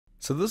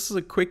So this is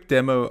a quick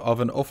demo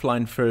of an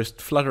offline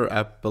first Flutter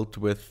app built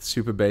with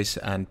Supabase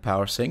and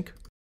PowerSync.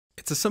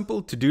 It's a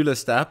simple to-do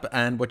list app,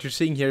 and what you're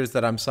seeing here is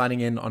that I'm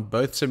signing in on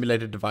both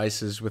simulated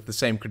devices with the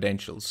same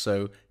credentials,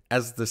 so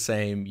as the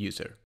same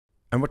user.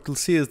 And what you'll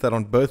see is that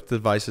on both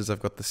devices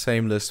I've got the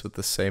same list with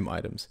the same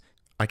items.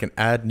 I can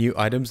add new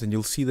items and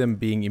you'll see them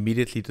being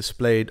immediately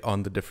displayed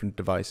on the different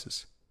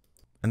devices.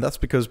 And that's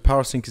because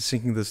PowerSync is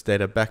syncing this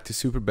data back to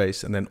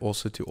Supabase and then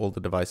also to all the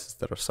devices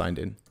that are signed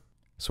in.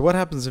 So what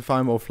happens if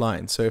I'm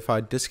offline? So if I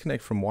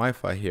disconnect from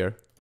Wi-Fi here,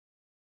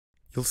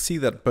 you'll see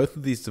that both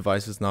of these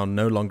devices now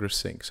no longer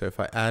sync. So if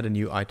I add a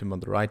new item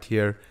on the right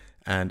here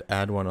and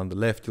add one on the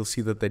left, you'll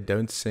see that they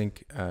don't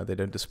sync, they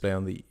don't display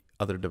on the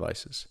other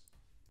devices.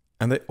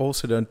 And they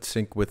also don't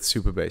sync with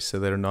Supabase, so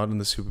they're not in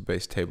the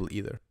Supabase table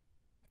either.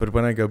 But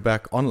when I go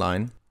back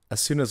online, as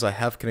soon as I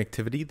have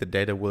connectivity, the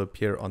data will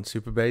appear on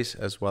Supabase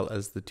as well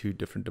as the two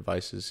different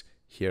devices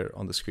here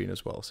on the screen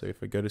as well. So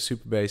if I go to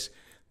Supabase,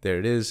 there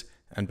it is,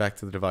 and back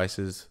to the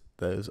devices,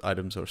 those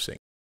items are synced.